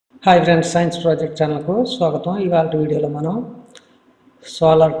Hi friends, science project ఛానల్కు స్వాగతం. ఇవాళ వీడియోలో మనం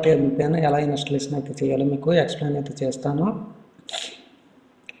సోలార్ టేబుల్ పైన ఎలా ఇన్స్టాలేషన్ అయితే చేయాలో మీకు ఎక్స్ప్లెయిన్ అయితే చేస్తాను.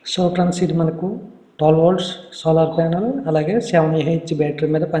 సో ఫ్రెండ్స్, ఇది మనకు 12 volts సోలార్ ప్యానల్ అలాగే 7Ah బ్యాటరీ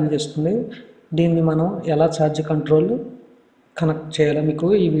మీద పనిచేస్తుంది. దీన్ని మనం ఎలా ఛార్జ్ కంట్రోల్ కనెక్ట్ చేయాలో మీకు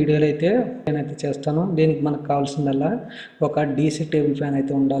ఈ వీడియోలో అయితే చేస్తాను. దీనికి మనకు కావాల్సిందల్లా ఒక DC టేబుల్ ఫ్యాన్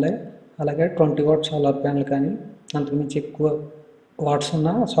అయితే ఉండాలి. అలాగే 20 watt సోలార్ ప్యానల్ కానీ అంతకుమించి ఎక్కువ వాట్స్ ఉన్న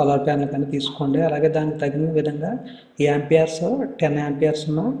సోలార్ ప్యానల్ కానీ తీసుకోండి. అలాగే దానికి తగిన విధంగా యాంపియర్స్ 10 యాంపియర్స్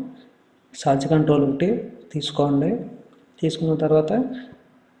ఉన్న ఛార్జ్ కంట్రోల్ ఒకటి తీసుకోండి. తీసుకున్న తర్వాత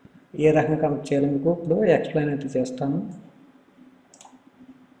ఏ రకంగా కనెక్ట్ చేయాలో మీకు ఇప్పుడు ఎక్స్ప్లెయిన్ అయితే చేస్తాను.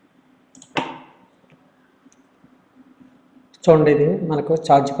 చూడండి, ఇది మనకు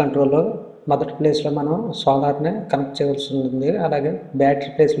ఛార్జ్ కంట్రోల్. మొదటి ప్లేస్లో మనం సోలార్ని కనెక్ట్ చేయవలసి ఉంటుంది. అలాగే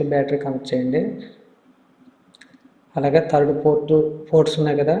బ్యాటరీ ప్లేస్లో బ్యాటరీ కనెక్ట్ చేయండి. అలాగే థర్డ్ పోర్ట్స్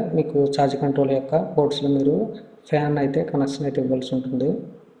ఉన్నాయి కదా, మీకు ఛార్జ్ కంట్రోల్ యొక్క పోర్ట్స్లో మీరు ఫ్యాన్ అయితే కనెక్షన్ అయితే ఇవ్వాల్సి ఉంటుంది.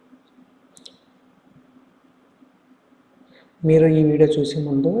 మీరు ఈ వీడియో చూసే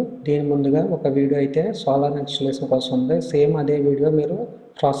ముందు దీని ముందుగా ఒక వీడియో అయితే సోలార్ ఇన్స్టాలేషన్ కోసం ఉంది. సేమ్ అదే వీడియో మీరు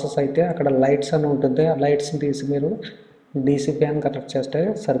ప్రాసెస్ అయితే అక్కడ లైట్స్ అని ఉంటుంది. ఆ లైట్స్ని తీసి మీరు DC ఫ్యాన్ కనెక్ట్ చేస్తే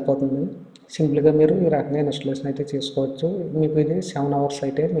సరిపోతుంది. సింపుల్గా మీరు ఈ రకంగా ఇన్స్టాలేషన్ అయితే చేసుకోవచ్చు. మీకు ఇది 7 hours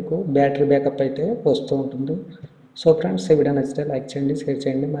అయితే మీకు బ్యాటరీ బ్యాకప్ అయితే వస్తూ ఉంటుంది. సో ఫ్రెండ్స్, ఈ వీడియో నచ్చితే లైక్ చేయండి, షేర్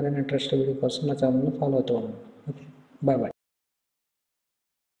చేయండి. మరిన్ని ఇంట్రెస్ట్ వీడియో కోసం నా ఛానల్ని ఫాలో అవుతూ ఉన్నాను. Okay, bye.